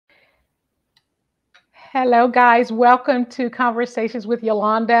Hello, guys. Welcome to Conversations with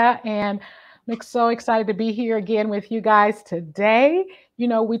Yolanda. And I'm so excited to be here again with you guys today.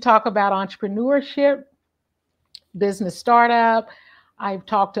 We talk about entrepreneurship, business startup. I've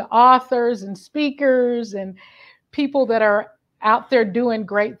talked to authors and speakers and people that are out there doing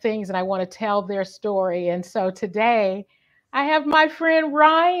great things, and I want to tell their story. And so today, I have my friend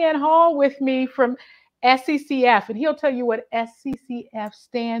Ryan Hall with me from SCCF, and he'll tell you what SCCF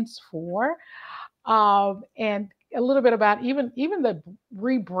stands for, and a little bit about even the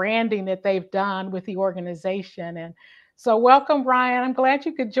rebranding that they've done with the organization. And so, welcome, Ryan. I'm glad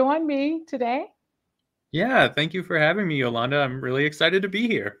you could join me today. Yeah, thank you for having me, Yolanda. I'm really excited to be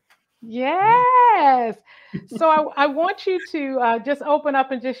here. Yes. So I want you to just open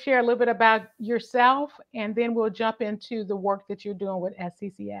up and just share a little bit about yourself, and then we'll jump into the work that you're doing with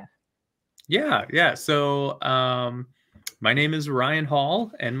SCCF. Yeah. My name is Ryan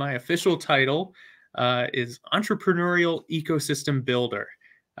Hall, and my official title is Entrepreneurial Ecosystem Builder.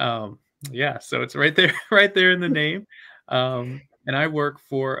 So it's right there, right there in the name. And I work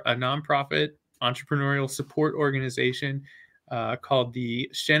for a nonprofit entrepreneurial support organization called the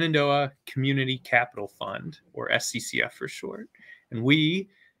Shenandoah Community Capital Fund, or SCCF for short. And we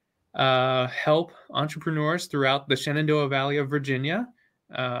help entrepreneurs throughout the Shenandoah Valley of Virginia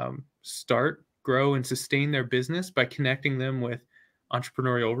start, grow, and sustain their business by connecting them with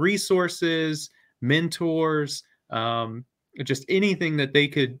entrepreneurial resources, mentors, just anything that they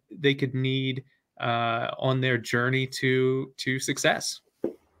could need on their journey to success.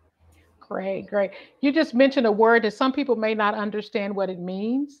 Great, great. You just mentioned a word that some people may not understand what it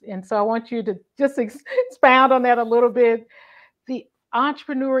means, and so I want you to just expound on that a little bit. The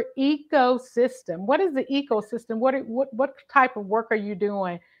entrepreneur ecosystem. What is the ecosystem? What type of work are you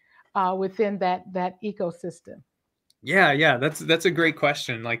doing within that ecosystem? Yeah, that's a great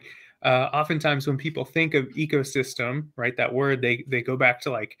question. Like, oftentimes when people think of ecosystem, right, that word, they go back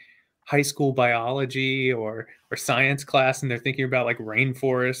to like high school biology or science class, and they're thinking about like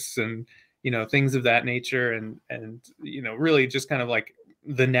rainforests and things of that nature, and really just kind of like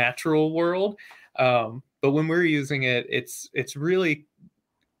the natural world. But when we're using it, it's really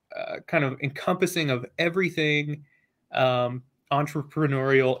kind of encompassing of everything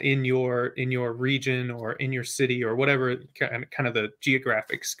entrepreneurial in your region or in your city or whatever kind of the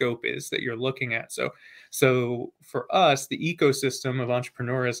geographic scope is that you're looking at. So for us, the ecosystem of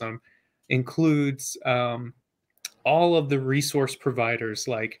entrepreneurism includes all of the resource providers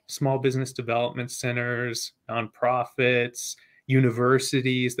like small business development centers, nonprofits,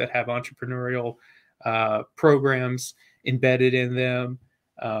 universities that have entrepreneurial programs embedded in them,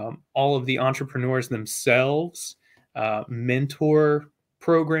 all of the entrepreneurs themselves, mentor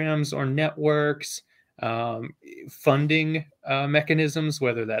programs or networks, funding mechanisms,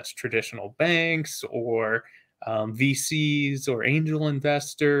 whether that's traditional banks or VCs or angel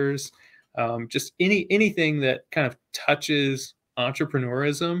investors, just anything that kind of touches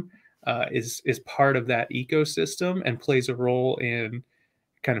entrepreneurism is part of that ecosystem and plays a role in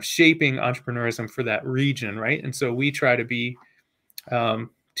kind of shaping entrepreneurism for that region, right? And so we try to be,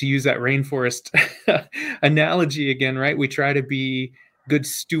 to use that rainforest analogy again, right? We try to be good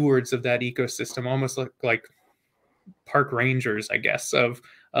stewards of that ecosystem, almost like park rangers, I guess, of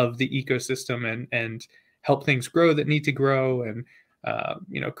the ecosystem, and help things grow that need to grow, and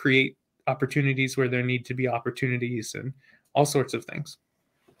create opportunities where there need to be opportunities, and all sorts of things.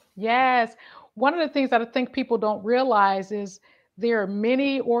 Yes. One of the things that I think people don't realize is there are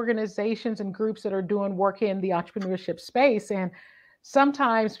many organizations and groups that are doing work in the entrepreneurship space. And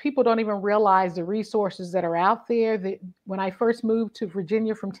sometimes people don't even realize the resources that are out there. When I first moved to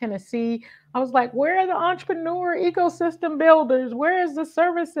Virginia from Tennessee, I was like, where are the entrepreneur ecosystem builders? Where is the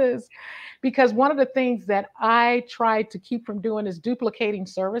services? Because one of the things that I tried to keep from doing is duplicating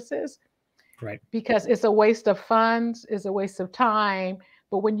services, Right. because it's a waste of funds, it's a waste of time.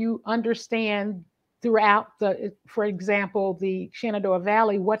 But when you understand throughout for example, the Shenandoah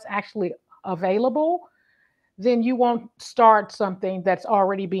Valley, what's actually available, then you won't start something that's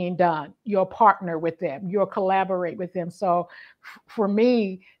already being done. You'll partner with them, you'll collaborate with them. So for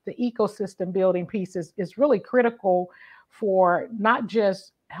me, the ecosystem building piece is really critical for not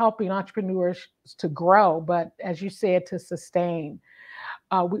just helping entrepreneurs to grow, but as you said, to sustain.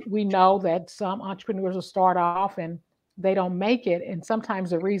 We know that some entrepreneurs will start off and they don't make it. And sometimes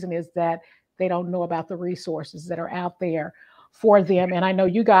the reason is that they don't know about the resources that are out there for them. And I know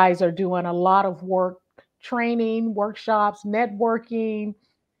you guys are doing a lot of work, training, workshops, networking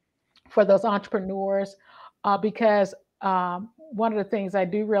for those entrepreneurs, because one of the things I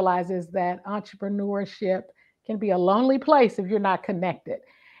do realize is that entrepreneurship can be a lonely place if you're not connected.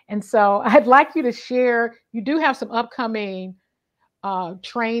 And so I'd like you to share, you do have some upcoming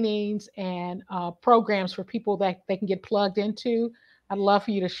trainings and programs for people that they can get plugged into. I'd love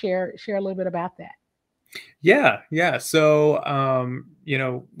for you to share a little bit about that. Yeah. So,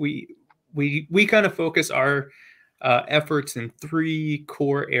 we kind of focus our efforts in three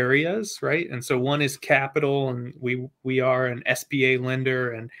core areas, right? And so one is capital, and we are an SBA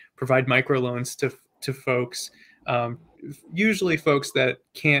lender and provide microloans to folks, usually folks that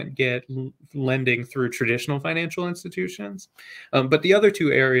can't get lending through traditional financial institutions. But the other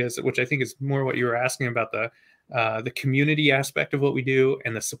two areas, which I think is more what you were asking about, the community aspect of what we do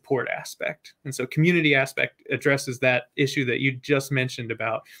and the support aspect. And so community aspect addresses that issue that you just mentioned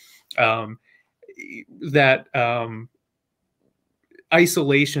about that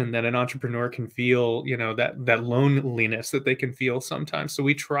isolation that an entrepreneur can feel, that loneliness that they can feel sometimes. So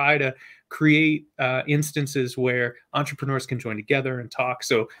we try to create instances where entrepreneurs can join together and talk.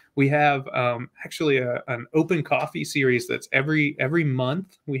 So we have actually an open coffee series that's every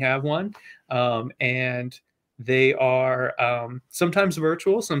month. We have one, and they are sometimes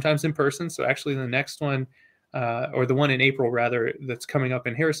virtual, sometimes in person. So actually the next one, or the one in April rather, that's coming up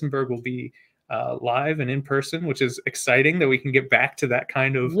in Harrisonburg, will be live and in person, which is exciting that we can get back to that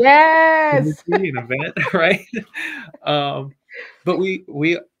kind of Yes. an event, right? But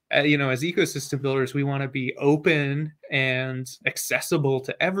we as ecosystem builders, we want to be open and accessible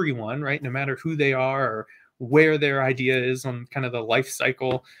to everyone, right? No matter who they are or where their idea is on kind of the life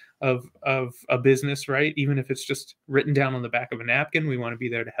cycle of a business, right? Even if it's just written down on the back of a napkin, we want to be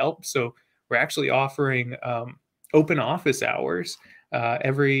there to help. So we're actually offering open office hours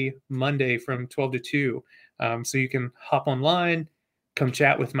every Monday from 12 to 2. So you can hop online, come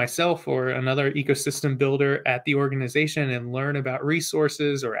chat with myself or another ecosystem builder at the organization and learn about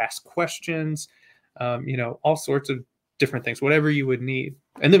resources or ask questions, all sorts of different things, whatever you would need.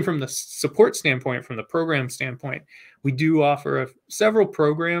 And then from the support standpoint, from the program standpoint, we do offer several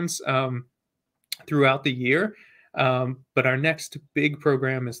programs throughout the year. But our next big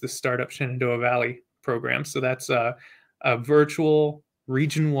program is the Startup Shenandoah Valley program. So that's a virtual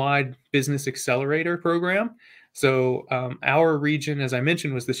region-wide business accelerator program. So our region, as I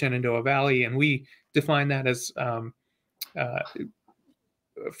mentioned, was the Shenandoah Valley, and we define that as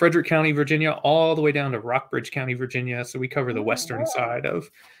Frederick County, Virginia, all the way down to Rockbridge County, Virginia. So we cover the western side of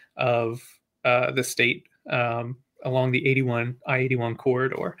the state along the I-81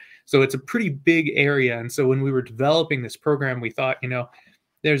 corridor. So it's a pretty big area. And so when we were developing this program, we thought,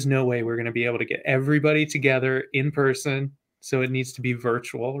 there's no way we're going to be able to get everybody together in person. So it needs to be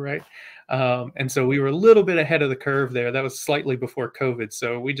virtual, right? And so we were a little bit ahead of the curve there. That was slightly before COVID.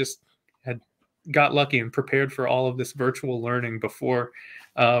 So we just got lucky and prepared for all of this virtual learning before,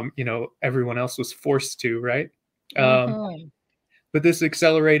 everyone else was forced to, right? But this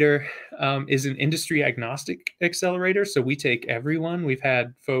accelerator is an industry agnostic accelerator. So we take everyone. We've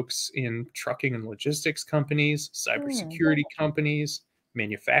had folks in trucking and logistics companies, cybersecurity companies,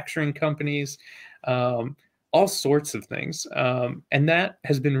 manufacturing companies, all sorts of things. And that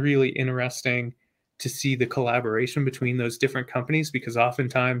has been really interesting to see the collaboration between those different companies, because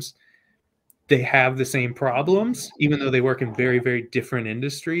oftentimes they have the same problems, even though they work in very, very different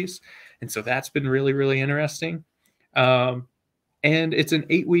industries. And so that's been really, really interesting. And it's an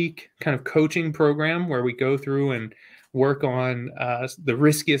 8-week kind of coaching program where we go through and work on the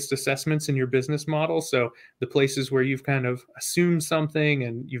riskiest assessments in your business model. So the places where you've kind of assumed something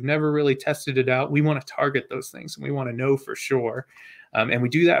and you've never really tested it out, we want to target those things and we want to know for sure. And we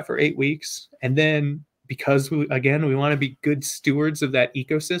do that for 8 weeks. And then because we want to be good stewards of that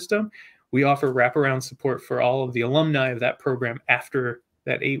ecosystem, we offer wraparound support for all of the alumni of that program after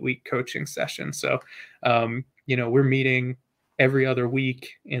that 8-week coaching session. So, we're meeting every other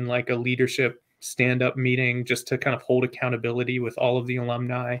week in like a leadership stand-up meeting just to kind of hold accountability with all of the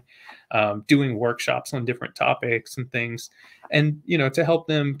alumni, doing workshops on different topics and things, and to help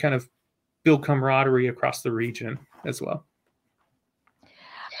them kind of build camaraderie across the region as well.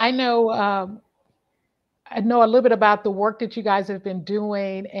 I know a little bit about the work that you guys have been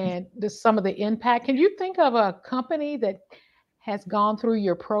doing and some of the impact. Can you think of a company that has gone through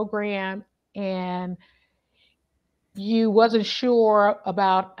your program and you wasn't sure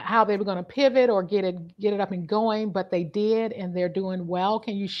about how they were going to pivot or get it up and going, but they did and they're doing well?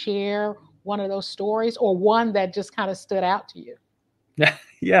 Can you share one of those stories or one that just kind of stood out to you?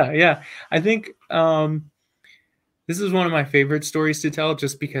 Yeah. I think this is one of my favorite stories to tell,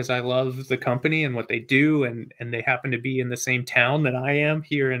 just because I love the company and what they do, and they happen to be in the same town that I am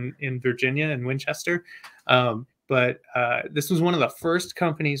here in Virginia, in Winchester. But this was one of the first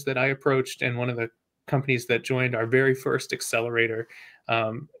companies that I approached, and one of the companies that joined our very first accelerator.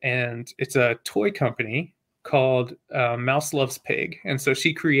 And it's a toy company called Mouse Loves Pig. And so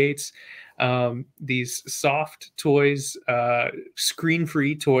she creates these soft toys,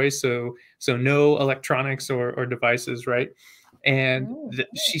 screen-free toys, so no electronics or devices, right? And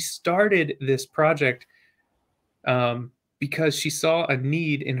she started this project because she saw a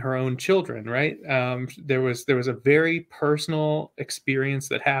need in her own children, right? There was a very personal experience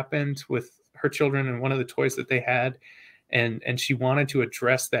that happened with her children and one of the toys that they had, and she wanted to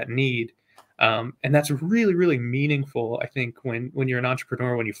address that need. And that's really, really meaningful, I think, when you're an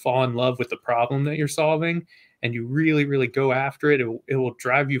entrepreneur, when you fall in love with the problem that you're solving and you really, really go after it, it will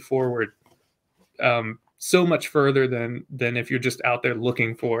drive you forward so much further than if you're just out there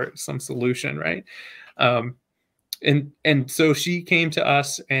looking for some solution, right? And so she came to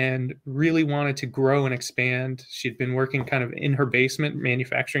us and really wanted to grow and expand. She'd been working kind of in her basement,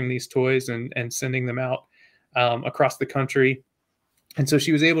 manufacturing these toys and sending them out across the country. And so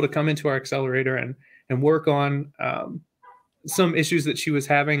she was able to come into our accelerator and work on some issues that she was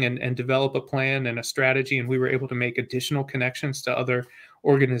having and develop a plan and a strategy. And we were able to make additional connections to other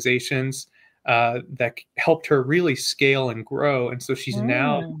organizations that helped her really scale and grow. And so she's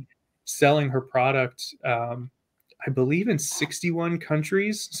now selling her product, I believe, in 61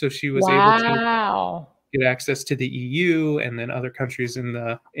 countries. So she was able to get access to the EU and then other countries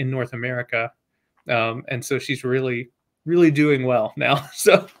in North America. And so she's really, really doing well now.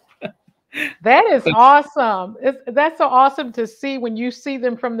 So that is awesome. That's so awesome to see when you see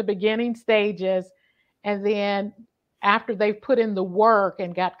them from the beginning stages, and then after they've put in the work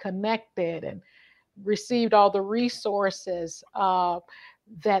and got connected and received all the resources,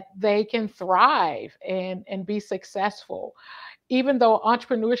 that they can thrive and be successful. Even though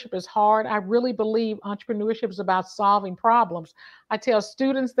entrepreneurship is hard, I really believe entrepreneurship is about solving problems. I tell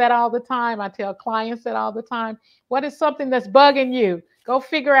students that all the time. I tell clients that all the time. What is something that's bugging you? Go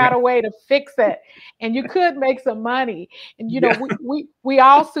figure out a way to fix it, and you could make some money. And you know, we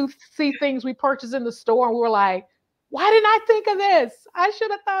also see things we purchase in the store, and we're like, why didn't I think of this? I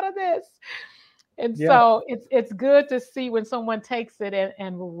should have thought of this. And so it's good to see when someone takes it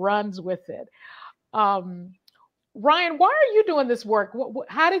and runs with it. Ryan, why are you doing this work?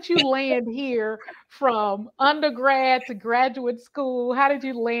 How did you land here from undergrad to graduate school? How did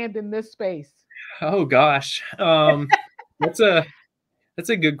you land in this space? Oh gosh, that's a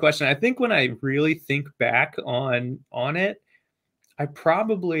good question. I think when I really think back on it, I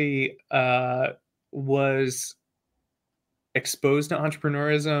probably was exposed to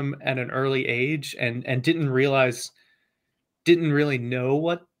entrepreneurism at an early age and didn't really know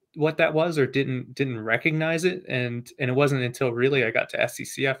what that was, or didn't recognize it. And it wasn't until really I got to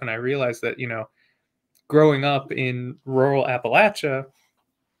SCCF and I realized that, growing up in rural Appalachia,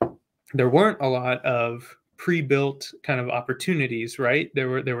 there weren't a lot of pre-built kind of opportunities, right? There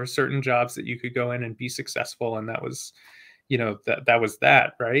were certain jobs that you could go in and be successful, and that was, that was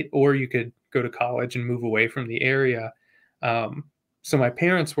that, right? Or you could go to college and move away from the area. So my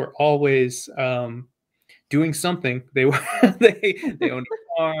parents were always doing something. They were they owned a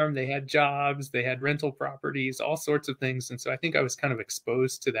farm, they had jobs, they had rental properties, all sorts of things. And so I think I was kind of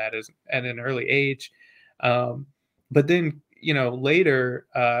exposed to that at an early age. But then, later,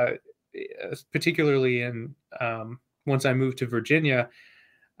 particularly in once I moved to Virginia,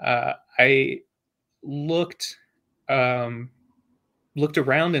 I looked around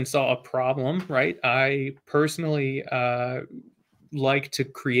and saw a problem, right? I personally like to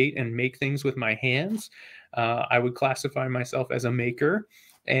create and make things with my hands. I would classify myself as a maker,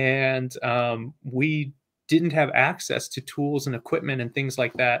 and we didn't have access to tools and equipment and things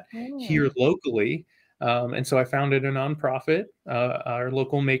like that here locally. And so I founded a nonprofit, our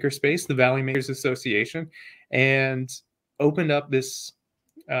local makerspace, the Valley Makers Association, and opened up this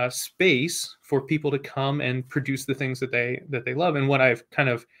space for people to come and produce the things that they love. And what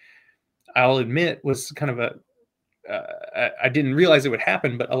I'll admit was kind of I didn't realize it would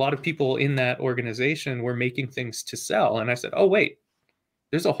happen, but a lot of people in that organization were making things to sell. And I said, oh, wait,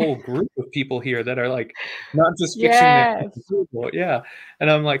 there's a whole group of people here that are like, not just fixing their people. Yeah. And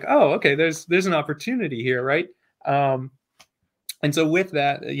I'm like, oh, okay, there's an opportunity here. Right. And so with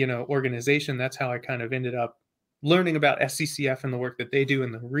that, organization, that's how I kind of ended up learning about SCCF and the work that they do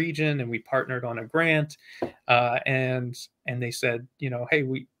in the region. And we partnered on a grant, and they said, hey,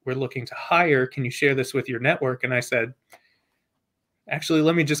 we're looking to hire. Can you share this with your network? And I said, actually,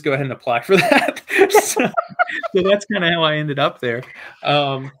 let me just go ahead and apply for that. So that's kind of how I ended up there.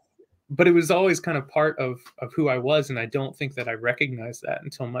 But it was always kind of part of who I was. And I don't think that I recognized that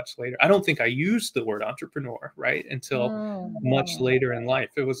until much later. I don't think I used the word entrepreneur, right, until much later in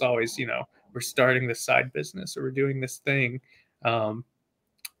life. It was always, we're starting this side business or we're doing this thing. And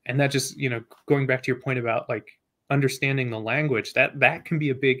that just, going back to your point about like understanding the language, that can be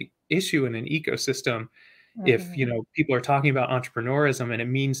a big issue in an ecosystem. If, people are talking about entrepreneurism and it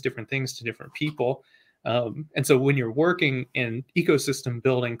means different things to different people. And so when you're working in ecosystem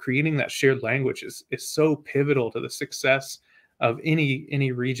building, creating that shared language is so pivotal to the success of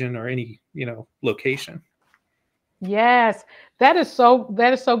any region or any, location. Yes, that is so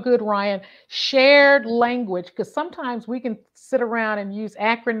good, Ryan. Shared language, because sometimes we can sit around and use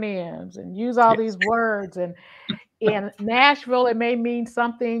acronyms and use all Yes, these words, and in Nashville it may mean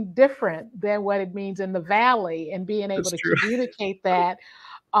something different than what it means in the Valley, and being able that's to true. communicate that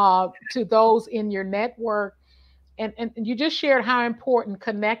to those in your network. And you just shared how important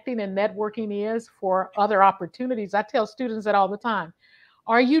connecting and networking is for other opportunities. I tell students that all the time.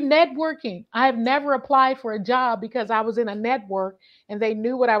 Are you networking? I've never applied for a job because I was in a network and they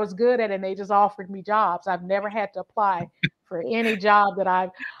knew what I was good at and they just offered me jobs. I've never had to apply for any job that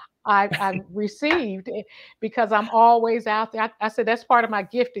I've received because I'm always out there. I said that's part of my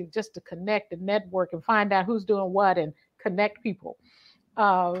gifting, just to connect and network and find out who's doing what and connect people.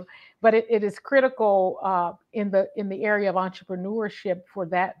 Uh, but it is critical in the area of entrepreneurship for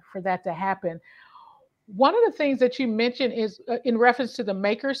that to happen. One of the things that you mentioned is in reference to the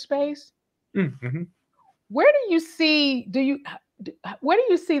maker space. Mm-hmm. Where do you see where do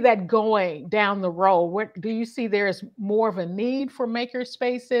you see that going down the road? Where do you see there is more of a need for maker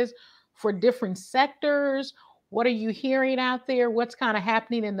spaces for different sectors? What are you hearing out there? What's kind of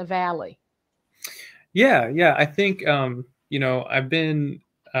happening in the valley? Yeah. I think, I've been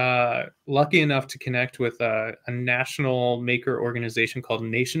lucky enough to connect with a national maker organization called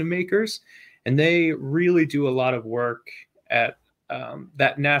Nation of Makers, and they really do a lot of work at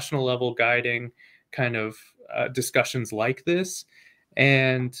that national level, guiding kind of discussions like this.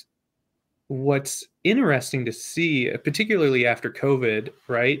 And what's interesting to see, particularly after COVID,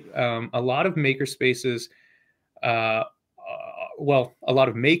 right? A lot of maker spaces, a lot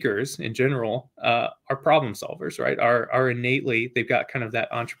of makers in general are problem solvers, right? Are innately, they've got kind of that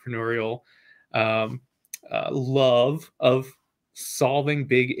entrepreneurial love of solving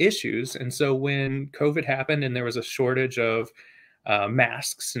big issues. And so when COVID happened and there was a shortage of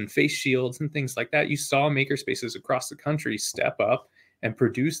masks and face shields and things like that, you saw maker spaces across the country step up and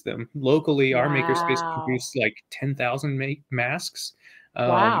produce them. Locally, our makerspace Wow. produced like 10,000 masks,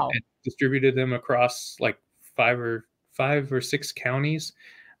 Wow. and distributed them across like five or six counties,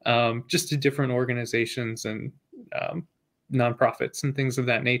 just to different organizations and nonprofits and things of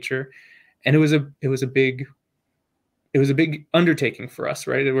that nature. And it was a big undertaking for us,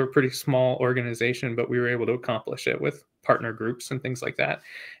 right? We're a pretty small organization, but we were able to accomplish it with partner groups and things like that.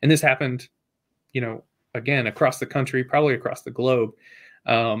 And this happened, again, across the country, probably across the globe.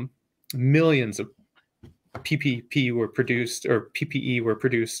 Millions of PPE were produced,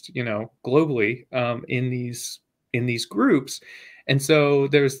 globally, in these groups. And so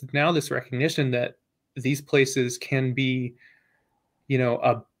there's now this recognition that these places can be,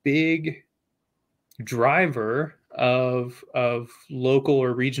 a big driver of local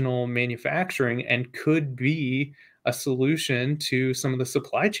or regional manufacturing, and could be a solution to some of the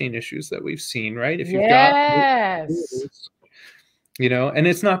supply chain issues that we've seen, right? If you've got, Yes. and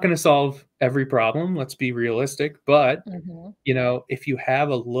it's not going to solve every problem, let's be realistic, but Mhm. if you have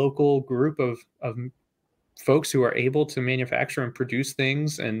a local group of folks who are able to manufacture and produce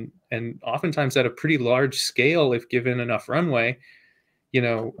things, and oftentimes at a pretty large scale if given enough runway,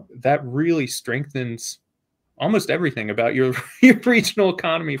 that really strengthens almost everything about your regional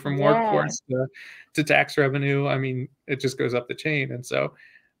economy, from Yeah. workforce to tax revenue. I mean, it just goes up the chain. And so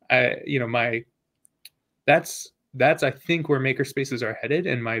that's I think where maker spaces are headed,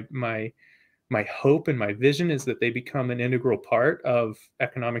 and my hope and my vision is that they become an integral part of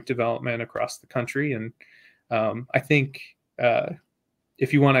economic development across the country. And I think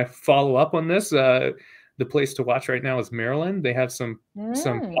if you want to follow up on this, the place to watch right now is Maryland. They have some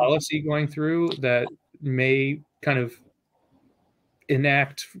Mm. policy going through that may kind of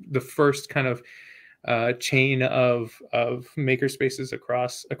enact the first kind of chain of maker spaces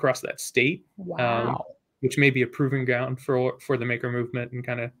across that state, Wow. which may be a proving ground for the maker movement, and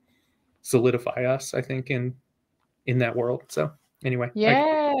kind of solidify us, I think, in that world. So anyway,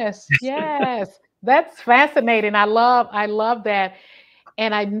 Yes. Yes. That's fascinating. I love that.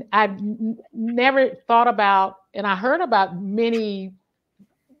 And never thought about, and I heard about many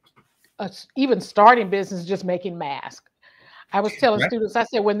even starting business just making masks. I was telling right. students, I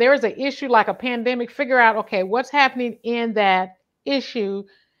said, when there is an issue like a pandemic, figure out, okay, what's happening in that issue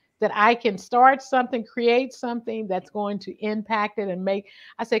that I can start something, create something that's going to impact it and make,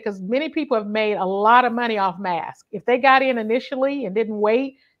 I say, because many people have made a lot of money off masks. If they got in initially and didn't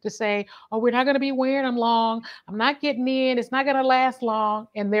wait to say, oh, we're not going to be wearing them long, I'm not getting in, it's not going to last long,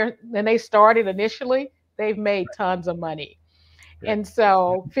 and then they started initially, they've made tons of money. Right. And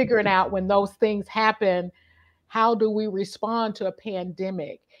so figuring out when those things happen, how do we respond to a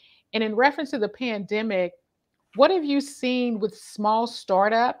pandemic? And in reference to the pandemic, what have you seen with small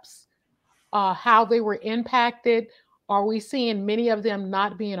startups, how they were impacted? Are we seeing many of them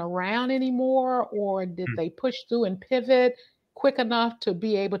not being around anymore, or did Hmm. they push through and pivot quick enough to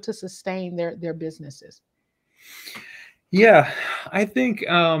be able to sustain their businesses? Yeah, I think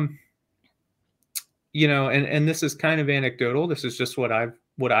and this is kind of anecdotal. This is just what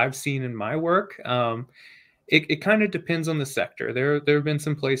I've seen in my work. It kind of depends on the sector. There have been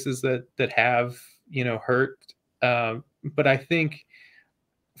some places that have hurt, but I think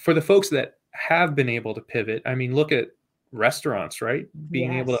for the folks that have been able to pivot, I mean, look at restaurants, right?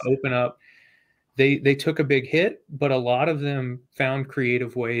 Being able to Yes. open up, they took a big hit, but a lot of them found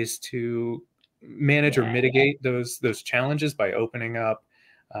creative ways to manage or Yeah. mitigate those challenges by opening up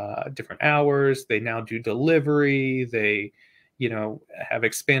different hours. They now do delivery. They, have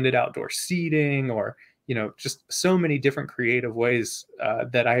expanded outdoor seating, or just so many different creative ways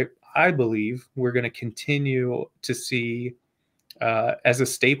that I believe we're going to continue to see as a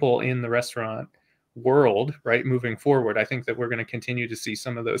staple in the restaurant world, right? Moving forward, I think that we're going to continue to see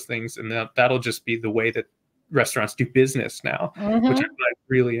some of those things, and that'll just be the way that restaurants do business now, which I Mm-hmm. find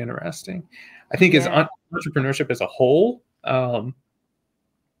really interesting. I think as Yeah. entrepreneurship as a whole,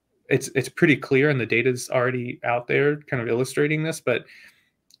 it's pretty clear, and the data is already out there, kind of illustrating this. But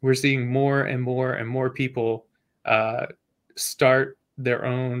we're seeing more and more and more people start their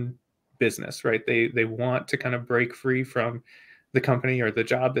own business, right? They want to kind of break free from the company or the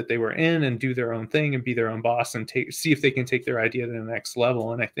job that they were in and do their own thing and be their own boss and see if they can take their idea to the next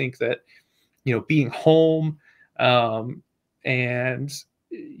level. And I think that being home, and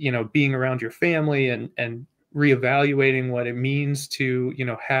being around your family and reevaluating what it means to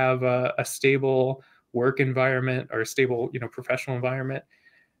have a stable work environment or a stable professional environment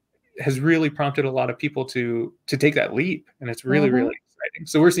has really prompted a lot of people to take that leap, and it's really, Mm-hmm. really exciting.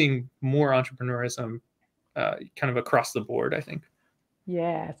 So we're seeing more entrepreneurism kind of across the board, I think.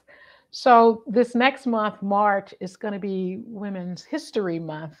 Yes. So this next month, March, is going to be Women's History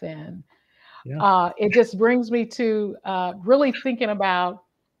Month, and Yeah. it just brings me to really thinking about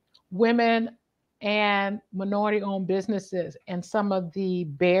women and minority-owned businesses and some of the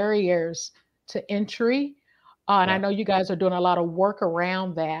barriers to entry. And I Yeah. know you guys are doing a lot of work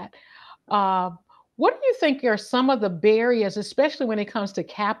around that. Uh, what do you think are some of the barriers, especially when it comes to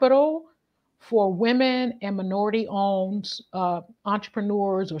capital, for women and minority-owned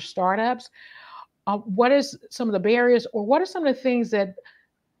entrepreneurs or startups? What is some of the barriers, or what are some of the things that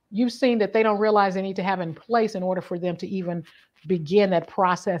you've seen that they don't realize they need to have in place in order for them to even begin that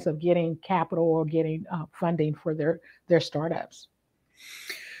process of getting capital or getting funding for their startups?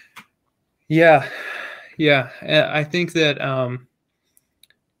 Yeah. Yeah. I think that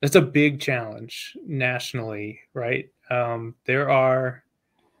that's a big challenge nationally, right? There are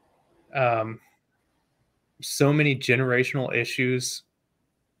um, so many generational issues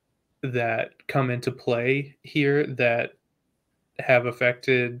that come into play here that have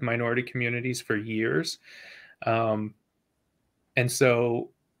affected minority communities for years. Um, and so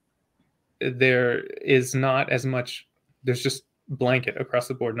there is not as much, there's just blanket across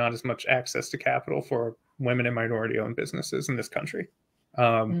the board, not as much access to capital for women and minority owned businesses in this country.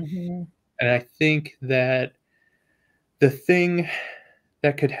 Um, Mm-hmm. and I think that the thing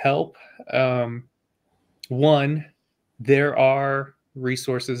that could help, um, one, there are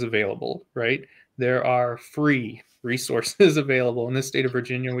resources available, right? There are free resources available. In the state of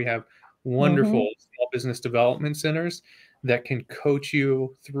Virginia, we have Mm-hmm. wonderful small business development centers that can coach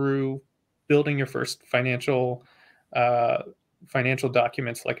you through building your first uh, financial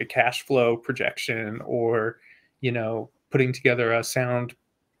documents, like a cash flow projection, or putting together a sound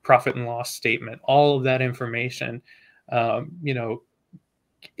profit and loss statement. All of that information, um, you know,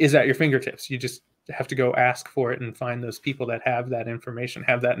 is at your fingertips. You just have to go ask for it and find those people that have that information,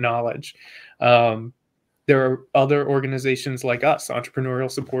 have that knowledge. Um, there are other organizations like us,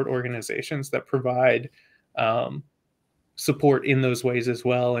 entrepreneurial support organizations, that provide um, support in those ways as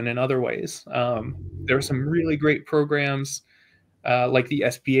well, and in other ways. There are some really great programs like the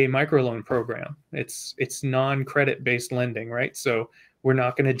SBA microloan program. It's non-credit based lending, right? So we're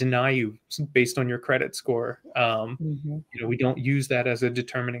not going to deny you based on your credit score. Mm-hmm. We don't use that as a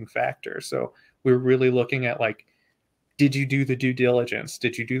determining factor. So we're really looking at like did you do the due diligence?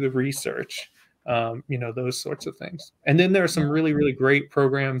 Did you do the research? You know, those sorts of things. And then there are some really, really great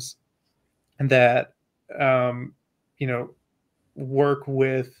programs that, you know, work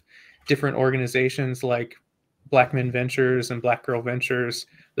with different organizations like Black Men Ventures and Black Girl Ventures.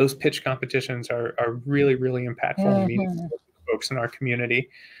 Those pitch competitions are really, really impactful and meaningful to folks in our community.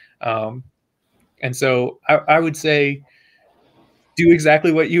 And so I would say do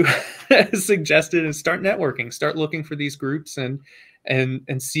exactly what you suggested and start networking, start looking for these groups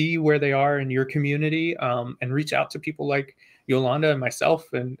and see where they are in your community, and reach out to people like Yolanda and myself,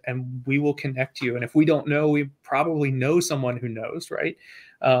 and we will connect you. And if we don't know, we probably know someone who knows, right?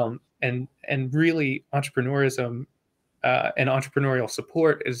 And really entrepreneurism and entrepreneurial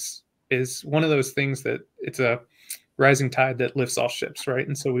support is one of those things that it's a rising tide that lifts all ships, right?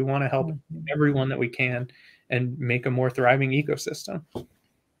 And so we want to help everyone that we can and make a more thriving ecosystem.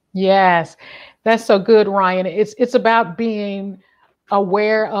 Yes, that's so good, Ryan. It's about being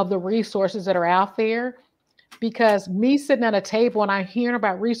aware of the resources that are out there, because me sitting at a table and I'm hearing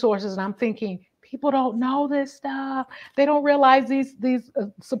about resources and I'm thinking people don't know this stuff. They don't realize these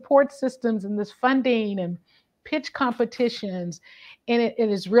support systems and this funding and pitch competitions. And it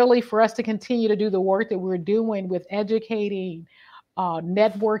is really for us to continue to do the work that we're doing with educating,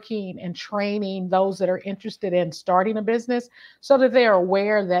 networking and training those that are interested in starting a business, so that they are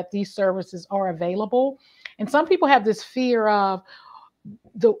aware that these services are available. And some people have this fear of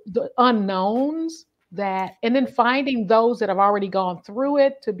the unknowns, that, and then finding those that have already gone through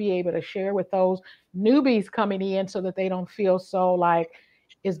it to be able to share with those newbies coming in, so that they don't feel so like,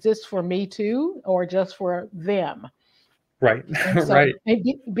 is this for me too or just for them? Right. And so Right.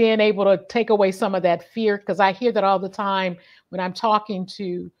 being able to take away some of that fear, because I hear that all the time when I'm talking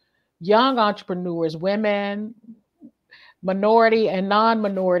to young entrepreneurs, women, minority and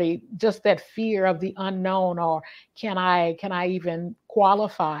non-minority, just that fear of the unknown, or can I even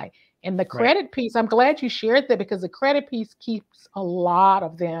qualify? And the Right. credit piece, I'm glad you shared that, because the credit piece keeps a lot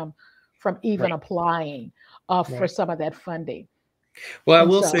of them from even Right. applying for Right. some of that funding. Well, I And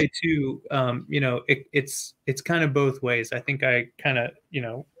will so, say too, you know, it's kind of both ways. I think I kind of, you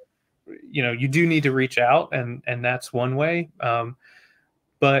know, you do need to reach out, and that's one way.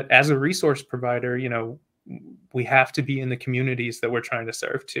 But as a resource provider, you know, we have to be in the communities that we're trying to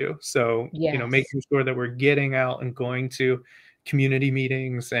serve too. So, you know, yes, making sure that we're getting out and going to community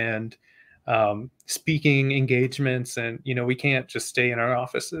meetings and speaking engagements. And, you know, we can't just stay in our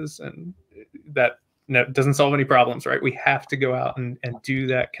offices, and that doesn't solve any problems, right? We have to go out and do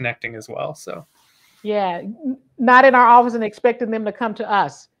that connecting as well. So, yeah, not in our office and expecting them to come to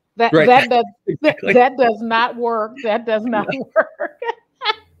us. That right. that does Exactly. that does not work. That does not work.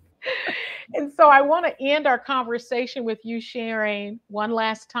 And so I want to end our conversation with you sharing one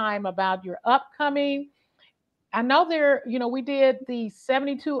last time about your upcoming. I know we did the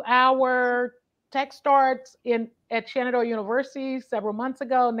 72-hour tech starts in at Shenandoah University several months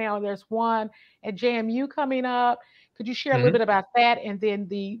ago. Now there's one at JMU coming up. Could you share a little Mhm. bit about that, and then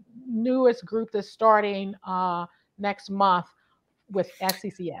the newest group that's starting next month with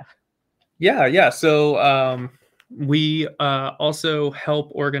SCCF? Yeah, yeah. So we also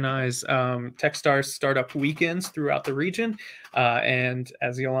help organize Techstars startup weekends throughout the region. And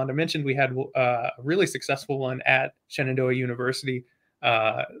as Yolanda mentioned, we had a really successful one at Shenandoah University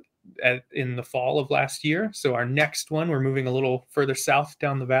uh, in the fall of last year. So our next one, we're moving a little further south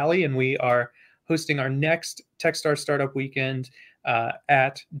down the valley, and we are hosting our next Techstars startup weekend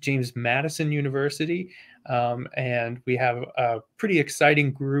at James Madison University. And we have a pretty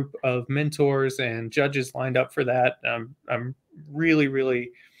exciting group of mentors and judges lined up for that. I'm really,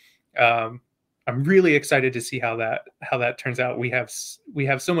 really, um, I'm really excited to see how that turns out. We have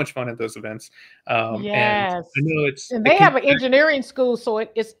so much fun at those events, and I Yes. know And it they can have an engineering school, so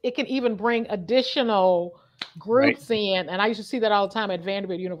it can even bring additional right. groups in. And I used to see that all the time at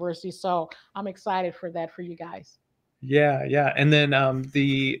Vanderbilt University. So I'm excited for that for you guys. Yeah, yeah. And then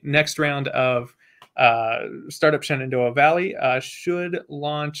the next round of Startup Shenandoah Valley should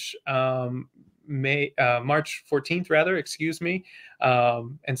launch March 14th, rather, excuse me.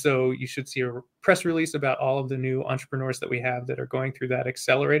 And so you should see a press release about all of the new entrepreneurs that we have that are going through that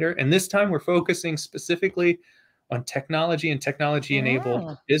accelerator. And this time we're focusing specifically on technology and technology enabled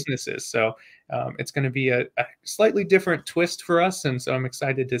Mm. businesses. So it's going to be a slightly different twist for us. And so I'm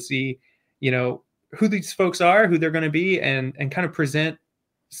excited to see, you know, who these folks are, who they're going to be, and kind of present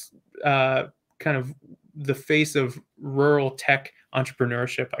kind of the face of rural tech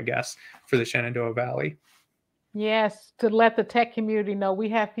entrepreneurship, I guess, for the Shenandoah Valley. Yes, to let the tech community know we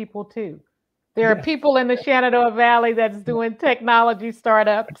have people too. There are people in the Shenandoah Valley that's doing technology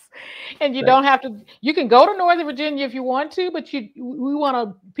startups, and you don't have to. You can go to Northern Virginia if you want to, but we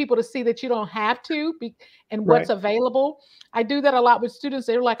want people to see that you don't have to, and what's available. I do that a lot with students.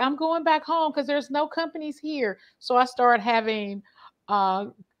 They're like, "I'm going back home because there's no companies here." So I start having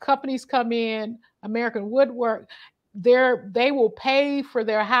companies come in, American Woodwork. They will pay for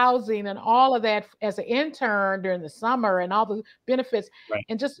their housing and all of that as an intern during the summer and all the benefits,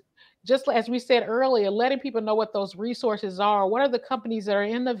 and just as we said earlier, letting people know what those resources are. What are the companies that are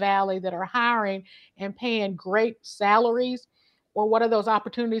in the Valley that are hiring and paying great salaries? Or what are those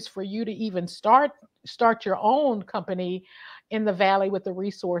opportunities for you to even start your own company in the Valley with the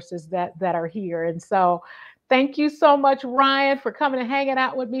resources that are here? And so thank you so much, Ryan, for coming and hanging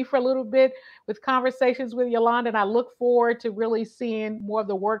out with me for a little bit with Conversations with Yolanda. And I look forward to really seeing more of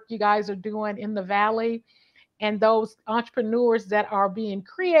the work you guys are doing in the Valley, and those entrepreneurs that are being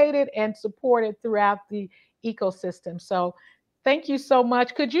created and supported throughout the ecosystem. So thank you so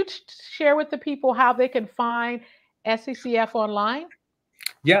much. Could you share with the people how they can find SCCF online?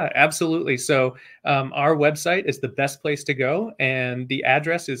 Yeah, absolutely. So our website is the best place to go, and the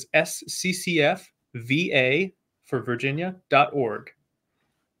address is sccfva for Virginia.org.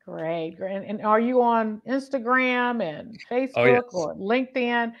 Great. And are you on Instagram and Oh, Facebook yes. or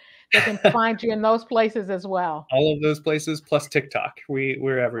LinkedIn? They can find you in those places as well. All of those places plus TikTok.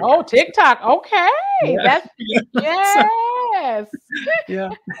 We're everywhere. Oh, TikTok. Okay. Yeah. Yes.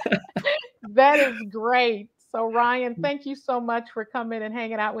 Yeah. That is great. So Ryan, thank you so much for coming and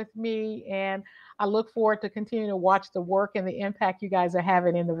hanging out with me. And I look forward to continuing to watch the work and the impact you guys are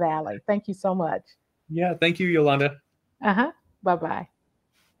having in the Valley. Thank you so much. Yeah. Thank you, Yolanda. Uh-huh. Bye-bye.